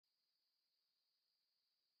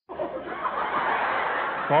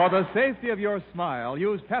For the safety of your smile,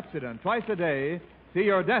 use Pepsodent twice a day. See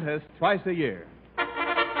your dentist twice a year.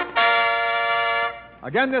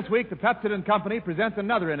 Again this week, the Pepsodent Company presents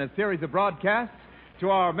another in a series of broadcasts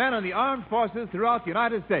to our men in the armed forces throughout the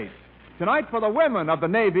United States. Tonight, for the women of the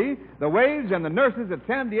Navy, the waves, and the nurses at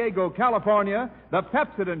San Diego, California, the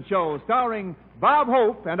Pepsodent Show, starring Bob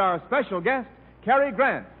Hope and our special guest, Cary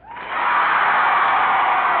Grant.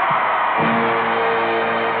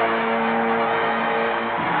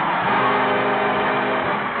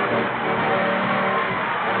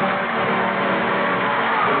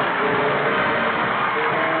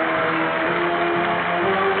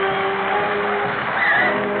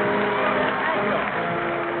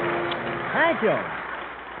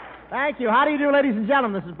 Thank you. How do you do, ladies and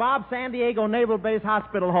gentlemen? This is Bob, San Diego Naval Base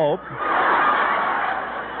Hospital, Hope.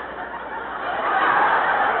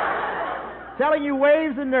 Telling you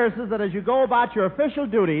waves and nurses that as you go about your official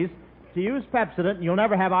duties, to use Pepsodent, and you'll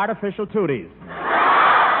never have artificial tooties.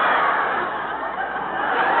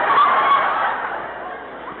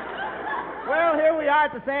 Well, here we are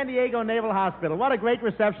at the San Diego Naval Hospital. What a great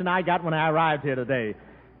reception I got when I arrived here today.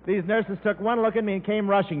 These nurses took one look at me and came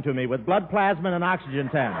rushing to me with blood plasma and an oxygen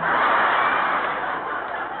tent.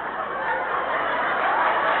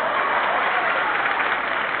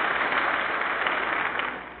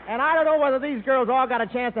 And I don't know whether these girls all got a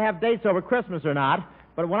chance to have dates over Christmas or not,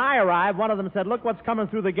 but when I arrived, one of them said, "Look what's coming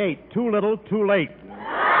through the gate. Too little, too late."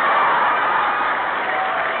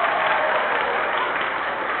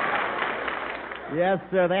 Yes,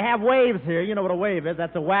 sir. They have waves here. You know what a wave is.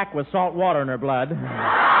 That's a whack with salt water in her blood.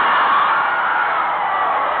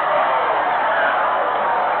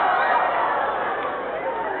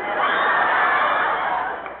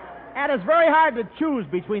 And it's very hard to choose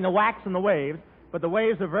between the whacks and the waves, but the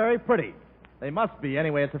waves are very pretty. They must be.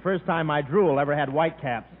 Anyway, it's the first time my drool ever had white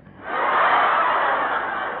caps.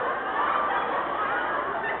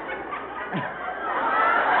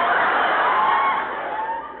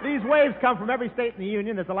 These waves come from every state in the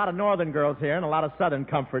Union. There's a lot of northern girls here and a lot of southern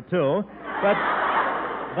comfort, too.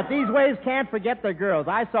 But these waves can't forget their girls.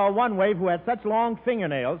 I saw one wave who had such long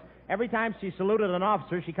fingernails, every time she saluted an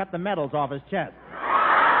officer, she cut the medals off his chest.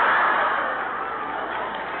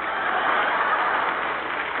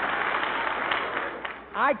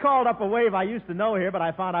 I called up a wave I used to know here, but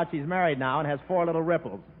I found out she's married now and has 4 little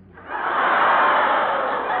ripples.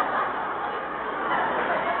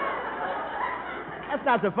 That's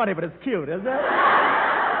not so funny, but it's cute, isn't it?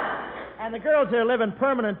 And the girls here live in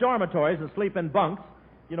permanent dormitories and sleep in bunks.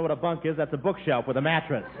 You know what a bunk is? That's a bookshelf with a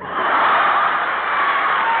mattress.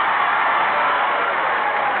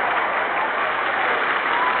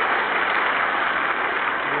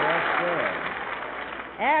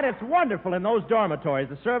 And it's wonderful in those dormitories.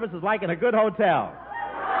 The service is like in a good hotel.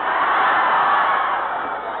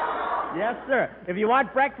 Yes, sir. If you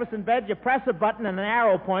want breakfast in bed, you press a button and an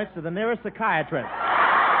arrow points to the nearest psychiatrist.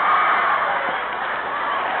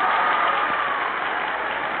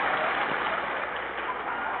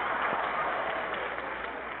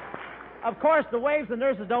 Of course, the waves and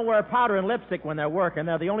nurses don't wear powder and lipstick when they're working.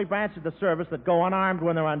 They're the only branch of the service that go unarmed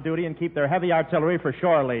when they're on duty and keep their heavy artillery for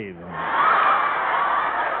shore leave.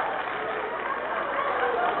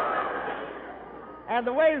 And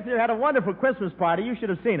the waves here had a wonderful Christmas party. You should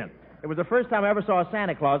have seen it. It was the first time I ever saw a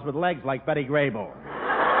Santa Claus with legs like Betty Grable.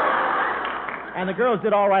 And the girls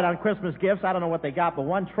did all right on Christmas gifts. I don't know what they got, but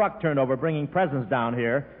one truck turned over bringing presents down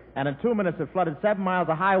here, and in 2 minutes it flooded 7 miles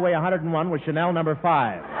of Highway 101 with Chanel number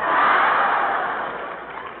 5.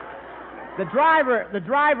 The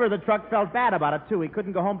driver of the truck felt bad about it, too. He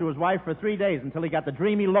couldn't go home to his wife for 3 days until he got the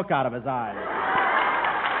dreamy look out of his eyes.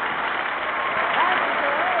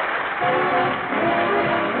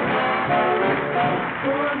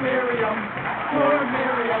 Poor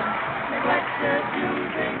Miriam, neglected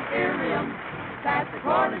using Irium. Past the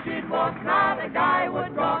corner she'd walk, not a guy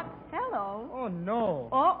would rock. Hello. Oh, no.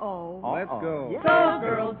 Uh-oh. Let's go. Yeah. So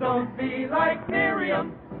girls, don't be like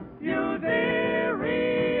Miriam. Use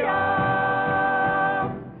Irium.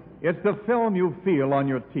 It's the film you feel on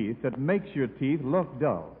your teeth that makes your teeth look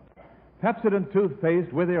dull. Pepsodent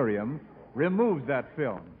toothpaste with Irium removes that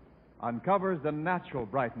film, uncovers the natural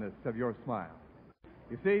brightness of your smile.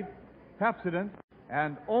 You see, Pepsodent,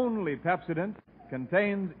 and only Pepsodent,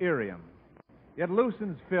 contains Irium. It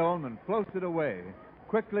loosens film and floats it away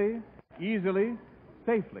quickly, easily,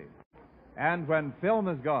 safely. And when film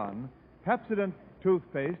is gone, Pepsodent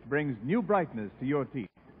toothpaste brings new brightness to your teeth.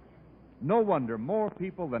 No wonder more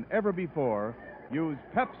people than ever before use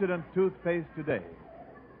Pepsodent toothpaste today.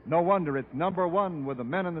 No wonder it's number 1 with the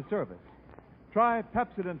men in the service. Try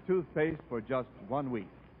Pepsodent toothpaste for just 1 week.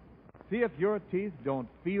 See if your teeth don't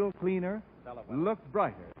feel cleaner, look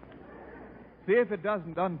brighter. See if it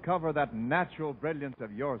doesn't uncover that natural brilliance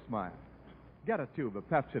of your smile. Get a tube of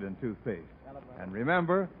Pepsodent toothpaste. And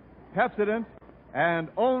remember, Pepsodent, and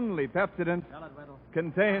only Pepsodent,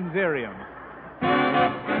 contains irium.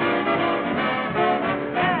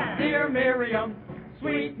 Dear Miriam,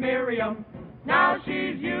 sweet Miriam, now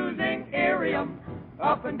she's using irium.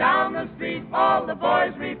 Up and down the street, all the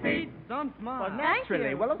boys repeat. Some smile. Well,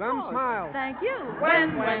 naturally. Well, of Some course. smile. Thank you.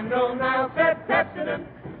 When Wendell now said Pepsodent,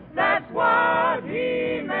 that's what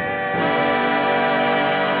he meant.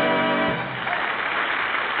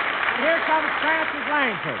 And here comes Francis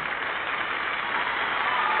Langford.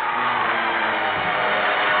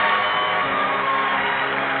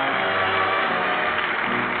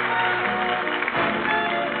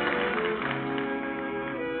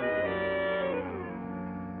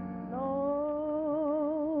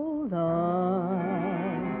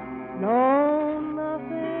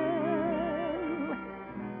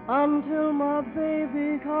 Until my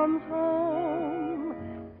baby comes home,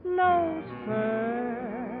 no, sir,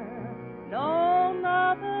 no,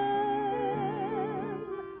 nothing.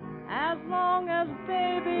 As long as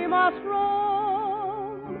baby must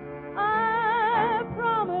roam, I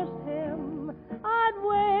promised him I'd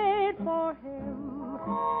wait for him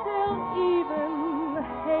till even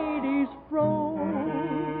Hades froze.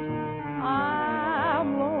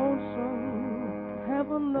 I'm lonesome,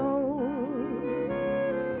 heaven knows.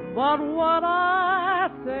 But what I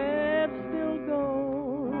said still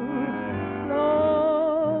goes.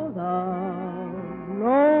 No love,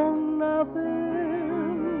 no nothing.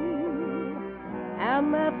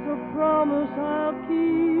 And that's a promise I'll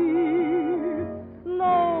keep.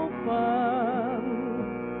 No fun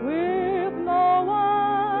with no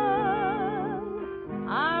one.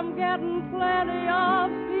 I'm getting plenty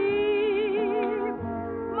of sleep.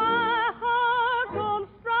 My heart won't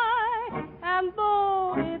strike, and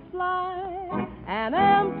though it's like an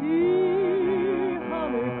empty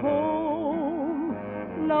honeycomb,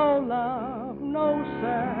 no love, no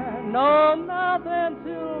sir, no nothing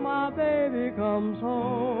till my baby comes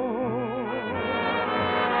home.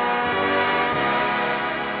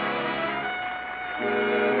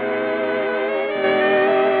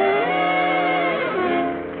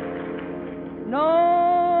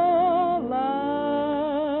 No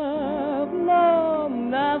love, no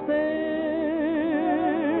nothing,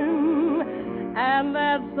 and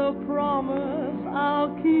that's a promise I'll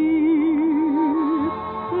keep.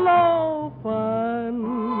 No fun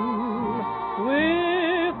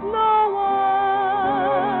with no one.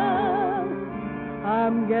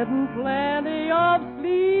 I'm getting plenty of sleep.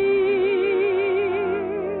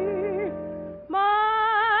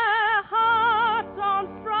 My heart's on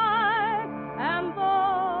strike, and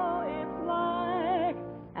though it's like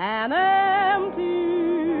an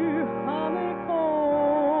empty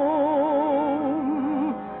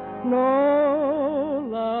honeycomb, no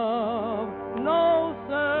love, no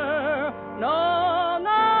sir, no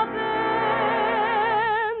nothing,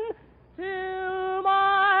 till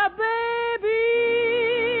my baby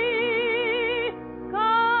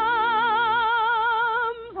comes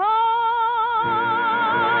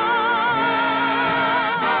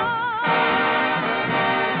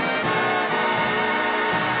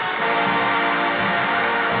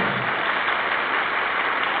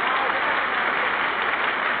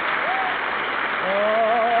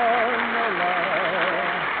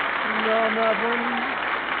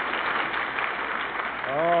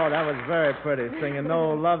Oh, that was very pretty, singing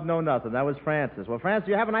No Love, No Nothing. That was Francis. Well, Francis,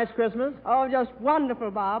 you have a nice Christmas? Oh, just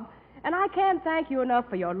wonderful, Bob. And I can't thank you enough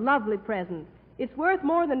for your lovely present. It's worth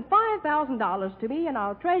more than $5,000 to me, and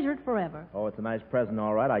I'll treasure it forever. Oh, it's a nice present,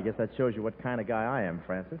 all right. I guess that shows you what kind of guy I am,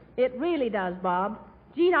 Francis. It really does, Bob.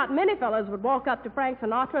 Gee, not many fellas would walk up to Frank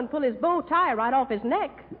Sinatra and pull his bow tie right off his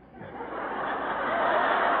neck.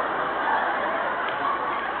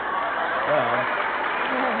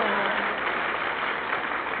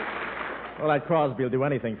 Well, that Crosby will do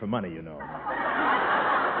anything for money, you know.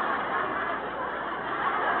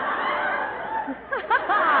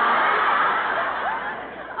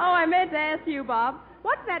 Oh, I meant to ask you, Bob.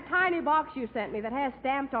 What's that tiny box you sent me that has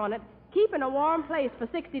stamped on it, keep in a warm place for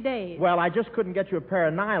 60 days? Well, I just couldn't get you a pair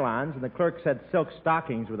of nylons, and the clerk said silk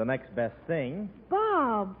stockings were the next best thing.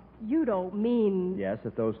 Bob, you don't mean... Yes,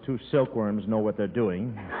 if those two silkworms know what they're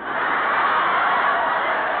doing.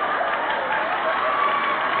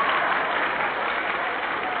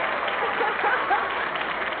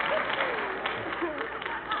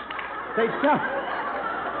 Say, Chuck.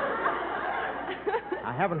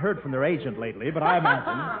 I haven't heard from their agent lately, but I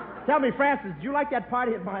imagine. Tell me, Francis, did you like that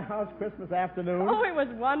party at my house Christmas afternoon? Oh, it was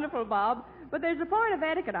wonderful, Bob. But there's a point of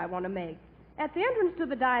etiquette I want to make. At the entrance to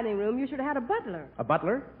the dining room, you should have had a butler. A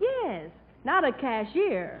butler? Yes, not a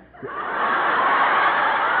cashier.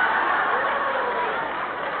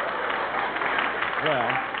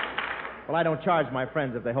 Well, I don't charge my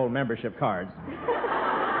friends if they hold membership cards.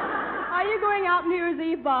 Are you going out New Year's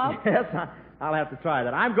Eve, Bob? Yes, I'll have to try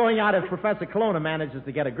that. I'm going out if Professor Colonna manages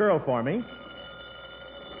to get a girl for me.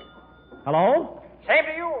 Hello? Same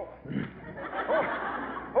to you.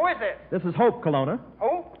 Who is this? This is Hope Colonna.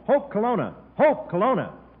 Who? Hope Colonna. Hope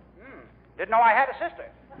Colonna. Didn't know I had a sister.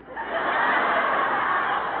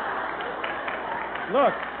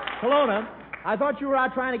 Look, Colonna, I thought you were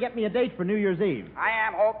out trying to get me a date for New Year's Eve. I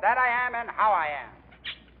am, Hope. That I am, and how I am.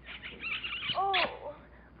 Oh,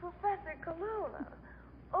 Professor Colonna.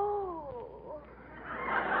 Oh.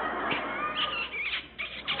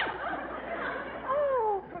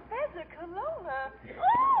 Oh, Professor Colonna.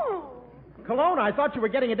 Oh. Colonna, I thought you were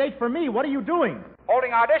getting a date for me. What are you doing?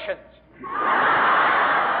 Holding auditions.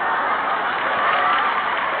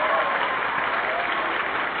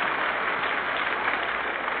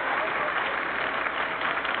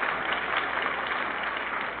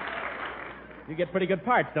 You get pretty good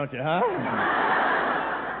parts, don't you, huh?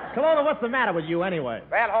 Colonna, what's the matter with you anyway?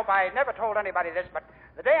 Well, Hope, I never told anybody this, but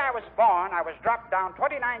the day I was born, I was dropped down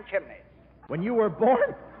 29 chimneys. When you were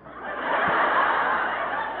born?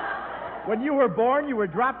 When you were born, you were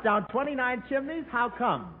dropped down 29 chimneys? How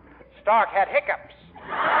come? Stark had hiccups.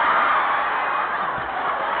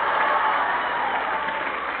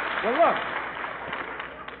 Well, look.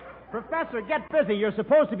 Professor, get busy. You're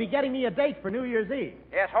supposed to be getting me a date for New Year's Eve.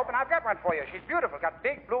 Yes, Hope, and I've got one for you. She's beautiful, got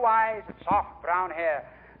big blue eyes and soft brown hair,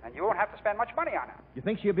 and you won't have to spend much money on her. You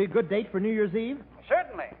think she'll be a good date for New Year's Eve?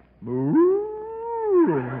 Certainly. Moo.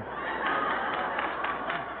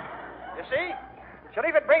 You see? She'll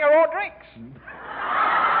even bring her own drinks.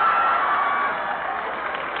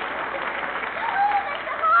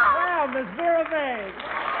 Well, Miss Vera Vane.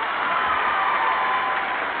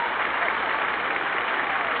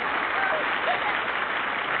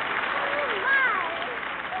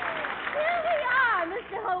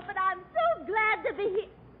 Hope, and I'm so glad to be here.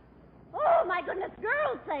 Oh, my goodness,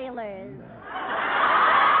 girl sailors.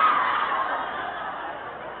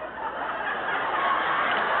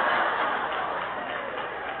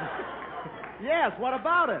 Yes, what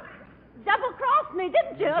about it? Double-crossed me,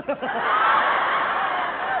 didn't you? No,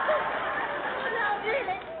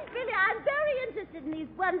 really, I'm very interested in these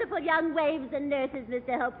wonderful young waves and nurses,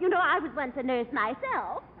 Mr. Hope. You know, I was once a nurse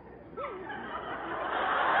myself.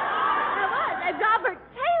 Robert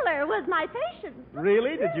Taylor was my patient.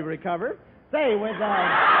 Really? Did you recover? Say,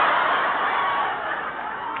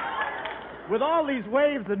 with all these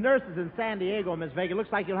waves and nurses in San Diego, Miss Vega, it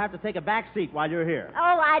looks like you'll have to take a back seat while you're here.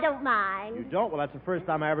 Oh, I don't mind. You don't? Well, that's the first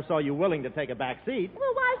time I ever saw you willing to take a back seat.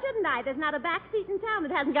 Well, why shouldn't I? There's not a back seat in town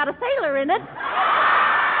that hasn't got a sailor in it.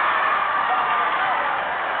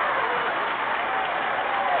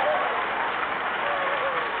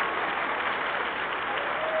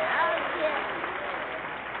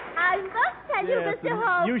 Yes, Mr.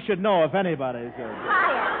 Hope. you should know if anybody should.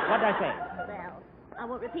 Quiet. What did I say? Well, I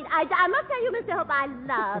won't repeat. I must tell you, Mr. Hope, I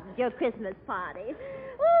loved your Christmas party.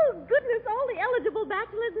 Oh, goodness, all the eligible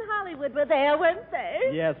bachelors in Hollywood were there, weren't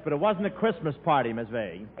they? Yes, but it wasn't a Christmas party, Miss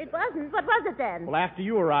Vague. It wasn't? What was it then? Well, after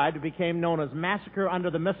you arrived, it became known as Massacre Under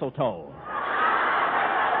the Mistletoe.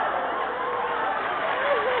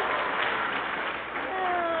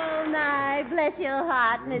 Oh, my, bless your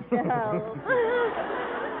heart, Mr. Hope.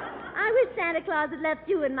 I wish Santa Claus had left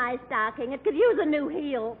you in my stocking. It could use a new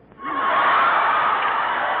heel.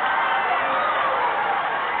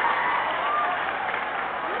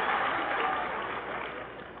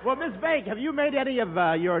 Well, Miss Vague, have you made any of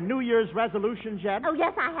your New Year's resolutions yet? Oh,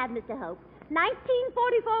 yes, I have, Mr. Hope.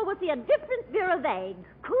 1944 will see a different Vera Vague.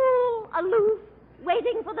 Cool, aloof,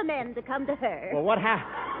 waiting for the men to come to her. Well, what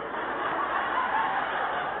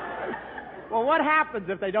happens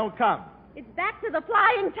if they don't come? It's back to the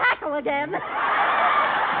flying tackle again.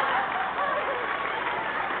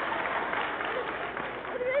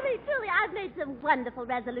 Really, truly, I've made some wonderful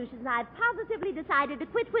resolutions. I've positively decided to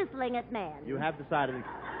quit whistling at men. You have decided.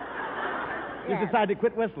 Yes. You've decided to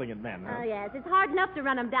quit whistling at men, huh? Oh, yes. It's hard enough to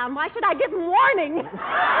run them down. Why should I give them warning?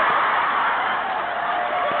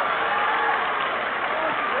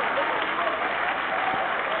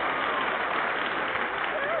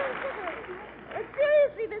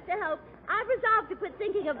 Seriously, Mr. Hope, I've resolved to quit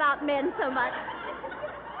thinking about men so much.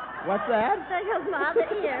 What's that? There goes my other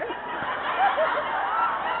ear.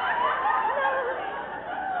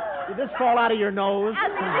 Did this fall out of your nose?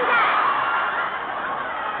 Maybe that.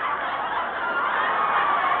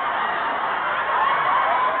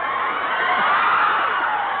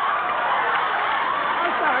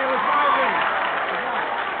 I'm sorry, it was my ring.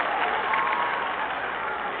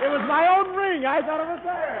 It was my own ring. I thought it was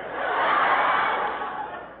there.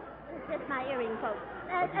 It's just my earring, folks.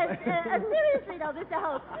 Seriously, though, Mr.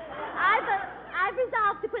 Hope, I've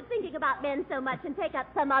resolved to quit thinking about men so much and take up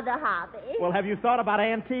some other hobby. Well, have you thought about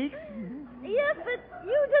antiques? Yes, but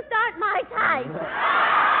you just aren't my type.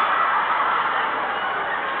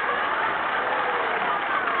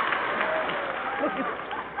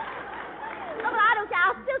 Oh, well, I don't care.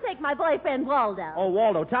 I'll still take my boyfriend, Waldo. Oh,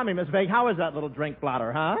 Waldo, tell me, Miss Vague, how is that little drink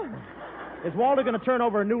blotter, huh? Is Waldo going to turn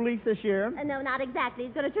over a new leaf this year? No, not exactly.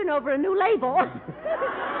 He's going to turn over a new label.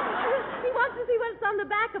 He wants to see what's on the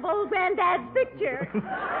back of old Granddad's picture.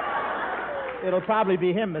 It'll probably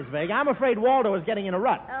be him, Miss Vague. I'm afraid Waldo is getting in a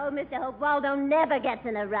rut. Oh, Mr. Hope, Waldo never gets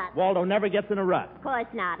in a rut. Waldo never gets in a rut. Of course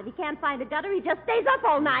not. If he can't find a gutter, he just stays up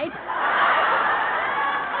all night.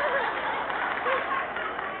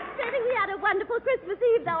 We had a wonderful Christmas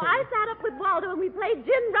Eve, though. I sat up with Waldo and we played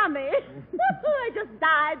gin rummy. I just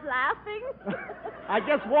died laughing. I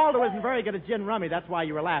guess Waldo isn't very good at gin rummy. That's why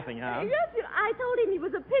you were laughing, huh? Yes, I told him he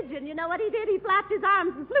was a pigeon. You know what he did? He flapped his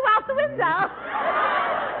arms and flew out the window.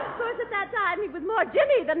 Of course, at that time, he was more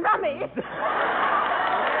Jimmy than rummy.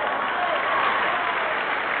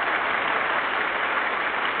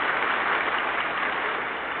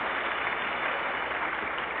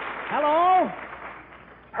 Hello?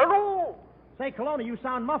 Hello? Say, Kelowna, you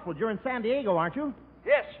sound muffled. You're in San Diego, aren't you?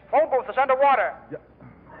 Yes, phone booth is underwater.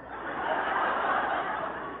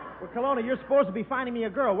 Well, Kelowna, you're supposed to be finding me a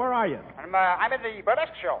girl. Where are you? I'm in the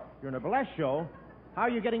burlesque show. You're in a burlesque show? How are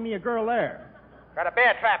you getting me a girl there? Got a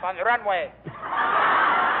bear trap on the runway.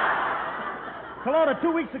 Kelowna,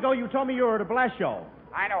 2 weeks ago you told me you were at a burlesque show.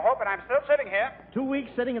 I know, Hope, and I'm still sitting here. 2 weeks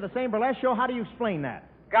sitting at the same burlesque show? How do you explain that?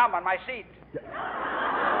 Gum on my seat.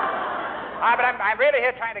 But I'm really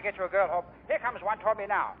here trying to get you a girl, Hope. Here comes one toward me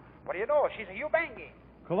now. What do you know? She's a Ubangi.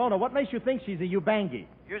 Kelowna, what makes you think she's a Ubangi?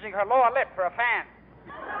 Using her lower lip for a fan.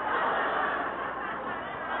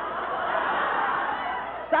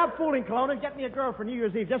 Stop fooling, Kelowna. Get me a girl for New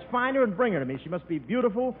Year's Eve. Just find her and bring her to me. She must be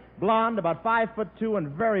beautiful, blonde, about 5'2", and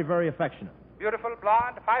very, very affectionate. Beautiful,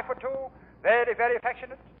 blonde, 5'2", very, very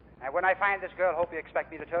affectionate. And when I find this girl, Hope, you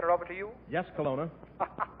expect me to turn her over to you? Yes, Kelowna.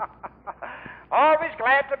 Always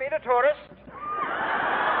glad to meet a tourist. Thank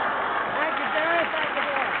you, Cary. Thank you,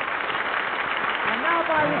 boy. And now,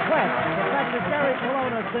 by request, Professor Cary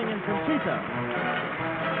Kelowna singing Conchita.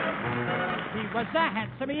 He was a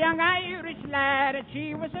handsome young Irish lad, and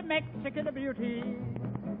she was a Mexican beauty.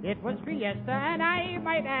 It was fiesta, and I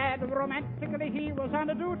might add, romantically he was on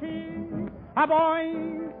duty. A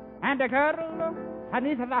boy and a girl,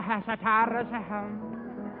 beneath the Hasataras.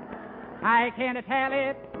 I can't tell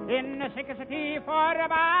it in the simplicity for a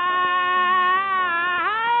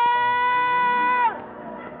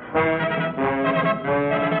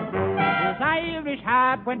His Irish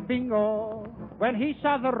heart went bingo when he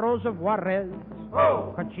saw the Rose of Juarez.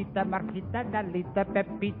 Oh. Conchita, Marquita, Dalita,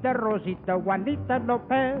 Pepita, Rosita, Juanita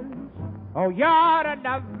Lopez. Oh, you're a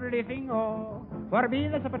lovely thing, oh. For me,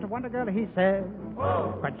 there's but one girl, he says.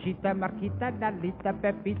 Oh. Conchita, Marquita, Dalita,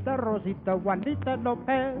 Pepita, Rosita, Juanita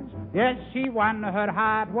Lopez. Yes, she won her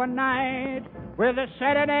heart one night with a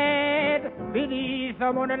serenade beneath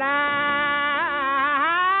the moonlight.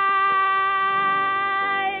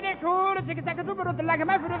 It cool, it's like a super, like a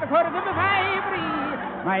muffin with the quarter of the ivory.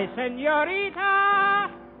 My senorita,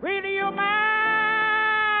 will you marry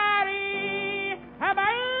a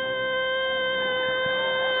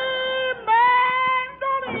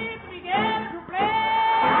mandolin began to play?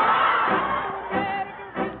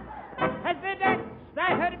 As they danced, I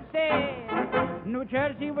heard him say, New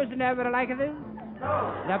Jersey was never like this.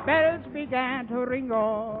 The bells began to ring,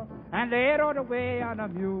 oh, and they rode away on a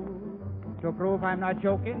mule. To prove I'm not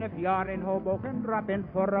joking, if you're in Hoboken, drop in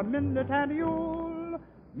for a minute and you'll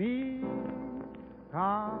meet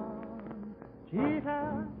Conchita,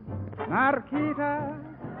 Marquita,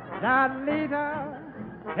 Dalita,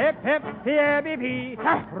 hip hip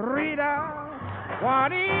Pepita, Rita,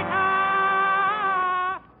 Juanita,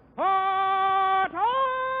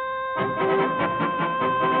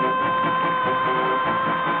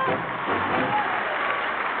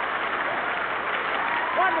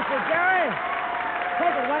 Wonderful, Cary.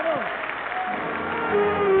 Take it, Wendell.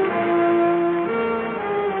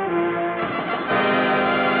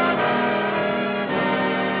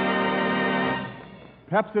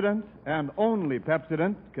 Pepsodent, and only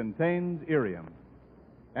Pepsodent, contains irium.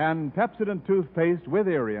 And Pepsodent toothpaste with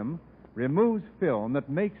Irium removes film that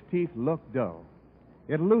makes teeth look dull.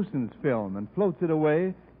 It loosens film and floats it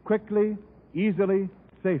away quickly, easily,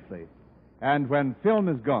 safely. And when film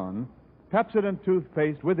is gone, Pepsodent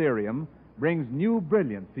toothpaste with Irium brings new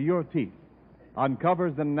brilliance to your teeth,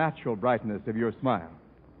 uncovers the natural brightness of your smile.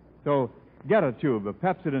 So get a tube of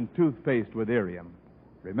Pepsodent toothpaste with Irium.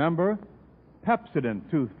 Remember, Pepsodent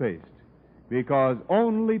toothpaste, because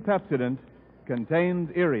only Pepsodent contains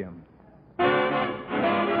Irium.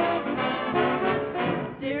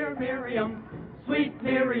 Dear Miriam, sweet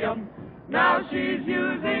Miriam, now she's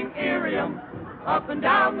using Irium. Up and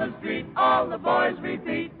down the street, all the boys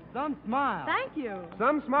repeat. Some smile. Thank you.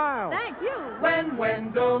 Some smile. Thank you. When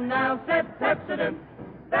Wendell now said Pepsodent,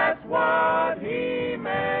 that's what he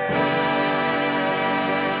meant.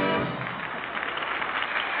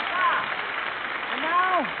 And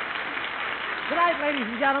now, tonight, ladies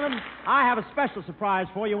and gentlemen, I have a special surprise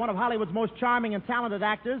for you. One of Hollywood's most charming and talented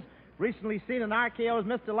actors, recently seen in RKO's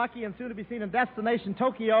Mr. Lucky and soon to be seen in Destination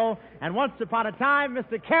Tokyo, and once upon a time,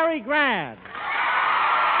 Mr. Cary Grant.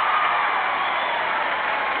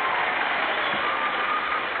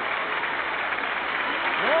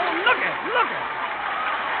 Oh, look it.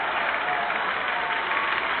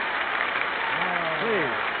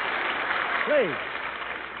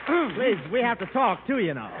 Please, we have to talk, too,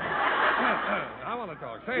 you know. I want to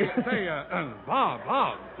talk. Say,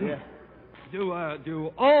 Bob. Yeah.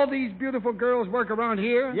 Do all these beautiful girls work around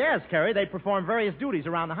here? Yes, Cary, they perform various duties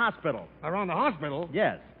around the hospital. Around the hospital?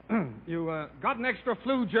 Yes. You got an extra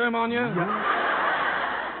flu germ on you?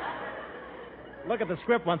 Look at the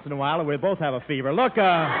script once in a while, and we both have a fever. Look,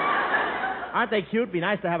 aren't they cute? Be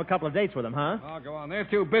nice to have a couple of dates with them, huh? Oh, go on. They're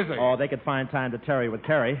too busy. Oh, they could find time to tarry with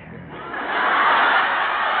Cary.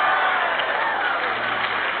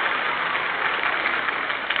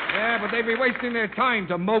 Yeah, but they'd be wasting their time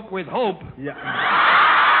to mope with hope. Yeah.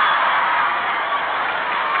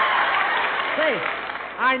 Say,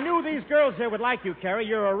 I knew these girls here would like you, Cary.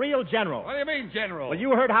 You're a real general. What do you mean, General? Well,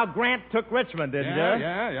 you heard how Grant took Richmond, didn't you?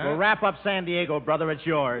 Yeah. We'll wrap up San Diego, brother. It's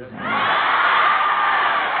yours. Say,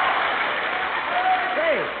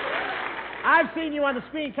 I've seen you on the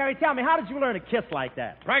screen, Cary. Tell me, how did you learn to kiss like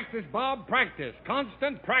that? Practice, Bob, practice.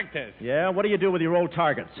 Constant practice. Yeah? What do you do with your old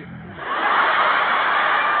targets?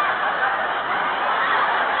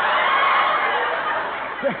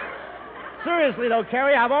 Seriously, though,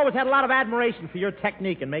 Cary, I've always had a lot of admiration for your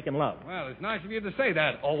technique in making love. Well, it's nice of you to say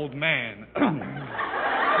that, old man. Come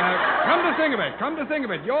to think of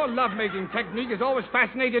it, your lovemaking technique has always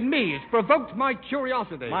fascinated me. It's provoked my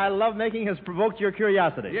curiosity. My lovemaking has provoked your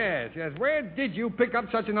curiosity. Yes. Where did you pick up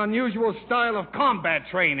such an unusual style of combat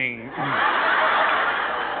training?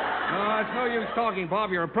 No, it's no use talking,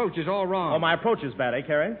 Bob. Your approach is all wrong. Oh, my approach is bad, eh,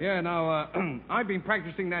 Cary? Yeah, now, I've been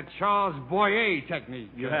practicing that Charles Boyer technique.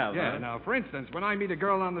 You have, Yeah, huh? now, for instance, when I meet a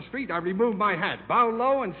girl on the street, I remove my hat, bow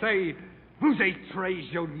low, and say, Vous êtes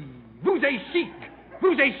très jolie. Vous êtes chic.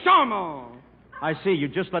 Vous êtes charmant. I see. You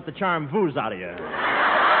just let the charm ooze out of you.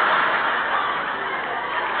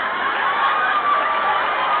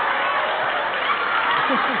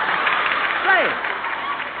 Say,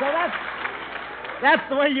 so that's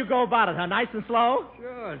the way you go about it, huh? Nice and slow?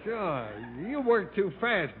 Sure. You work too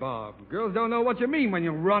fast, Bob. Girls don't know what you mean when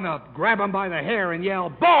you run up, grab them by the hair, and yell,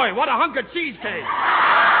 Boy, what a hunk of cheesecake!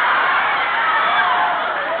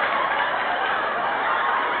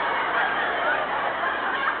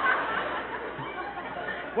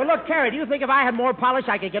 Well, look, Cary, do you think if I had more polish,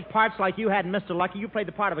 I could get parts like you had in Mr. Lucky? You played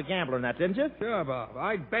the part of a gambler in that, didn't you? Sure, Bob.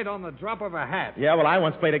 I'd bet on the drop of a hat. Yeah, well, I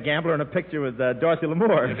once played a gambler in a picture with Dorothy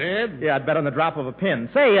Lamour. You did? Yeah, I'd bet on the drop of a pin.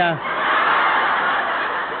 Say,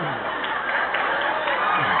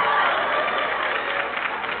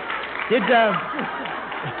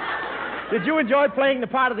 Did you enjoy playing the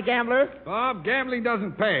part of the gambler? Bob, gambling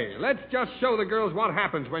doesn't pay. Let's just show the girls what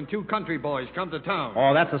happens when two country boys come to town.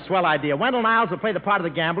 Oh, that's a swell idea. Wendell Niles will play the part of the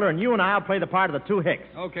gambler, and you and I will play the part of the two hicks.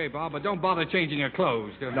 Okay, Bob, but don't bother changing your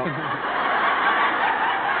clothes. No.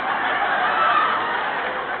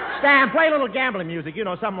 Stan, play a little gambling music. You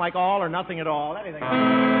know, something like All or Nothing at All. Anything.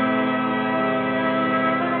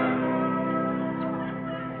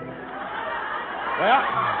 Well,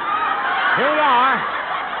 here we are.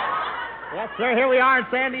 Yes, sir, here we are in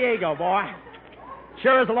San Diego, boy.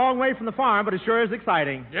 Sure is a long way from the farm, but it sure is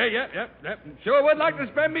exciting. Yeah. Sure would like to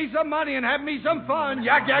spend me some money and have me some fun.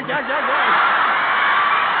 Yak.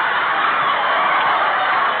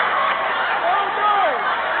 Oh, no!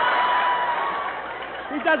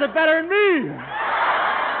 He does it better than me.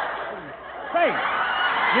 Say,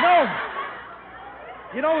 you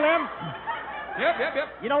know, Lem, Yep.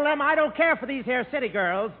 You know, Lem, I don't care for these here city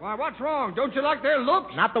girls. Why, what's wrong? Don't you like their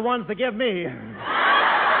looks? Not the ones they give me.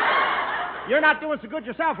 You're not doing so good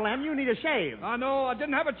yourself, Lem. You need a shave. I know. I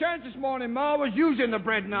didn't have a chance this morning. Ma was using the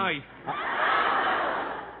bread knife.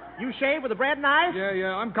 You shave with a bread knife?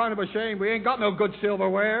 Yeah. I'm kind of ashamed. We ain't got no good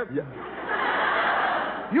silverware. Yeah.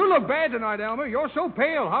 You look bad tonight, Elmer. You're so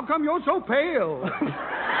pale. How come you're so pale?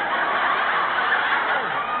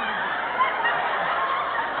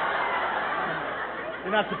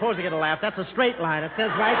 You're not supposed to get a laugh. That's a straight line. It says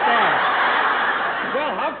right there.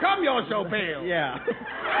 Well, how come you're so pale? Yeah.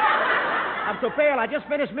 I'm so pale, I just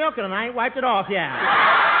finished milking and I ain't wiped it off yet.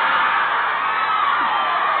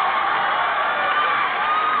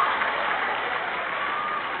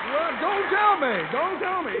 Well, don't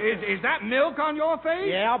tell me. Is that milk on your face?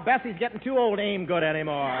 Yeah, Bessie's getting too old to aim good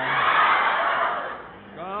anymore.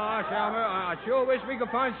 Gosh, Elmer, I sure wish we could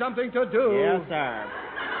find something to do. Yes, sir.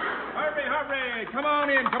 Hurry. Come on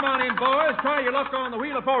in, boys. Try your luck on the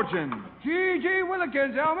Wheel of Fortune. Gee,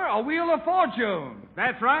 Willikins, Elmer, a Wheel of Fortune.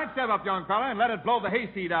 That's right. Step up, young fella, and let it blow the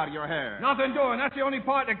hayseed out of your hair. Nothing doing. That's the only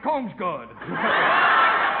part that combs good.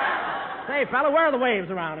 Say, fella, where are the waves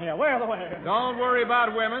around here? Where are the waves? Don't worry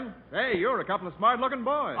about women. Hey, you're a couple of smart-looking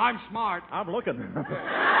boys. I'm smart. I'm looking. Hey,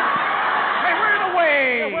 where are the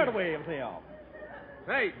waves? Yeah, where are the waves, here?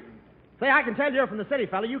 Hey. Say, I can tell you're from the city,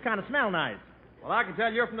 fella. You kind of smell nice. Well, I can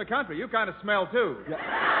tell you're from the country. You kind of smell, too. Yeah.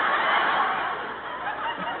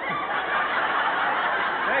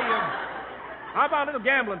 Hey, how about a little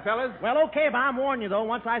gambling, fellas? Well, okay, but I'm warning you, though.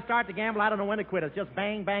 Once I start to gamble, I don't know when to quit. It's just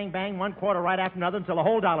bang, bang, bang, one quarter right after another until the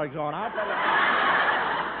whole dollar's gone. I'll tell you.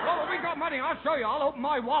 Oh, we got money. I'll show you. I'll open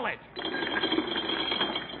my wallet.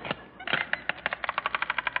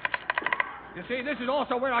 You see, this is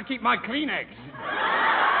also where I keep my Kleenex.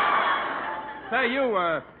 Say,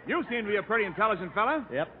 you seem to be a pretty intelligent fella.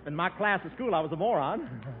 Yep. In my class at school, I was a moron.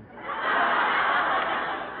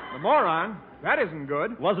 A moron? That isn't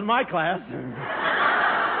good. Wasn't my class.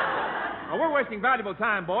 Well, we're wasting valuable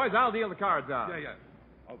time, boys. I'll deal the cards out. Yeah.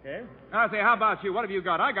 Okay. Now, say, how about you? What have you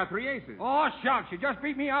got? I got 3 aces. Oh, shucks. You just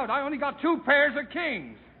beat me out. I only got 2 pairs of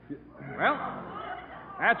kings. Well,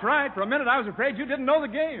 that's right. For a minute, I was afraid you didn't know the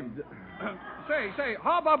game. Say,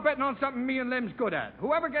 how about betting on something me and Lem's good at?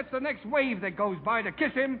 Whoever gets the next wave that goes by to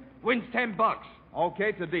kiss him wins $10. Okay,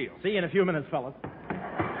 it's a deal. See you in a few minutes, fellas.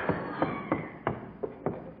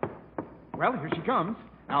 Well, here she comes.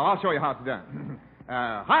 Now, I'll show you how it's done.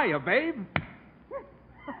 Hiya, babe.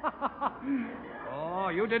 Oh,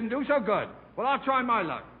 you didn't do so good. Well, I'll try my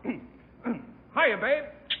luck. Hiya, babe.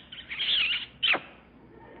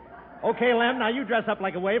 Okay, Lem, now you dress up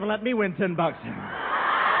like a wave and let me win $10.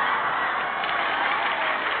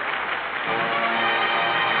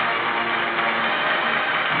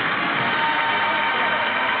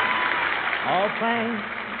 All thanks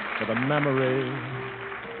to the memory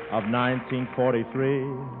of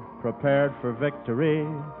 1943, prepared for victory,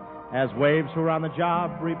 as waves who are on the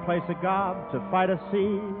job replace a gob to fight a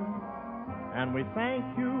sea. And we thank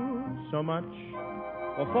you so much.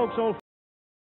 Well, folks, old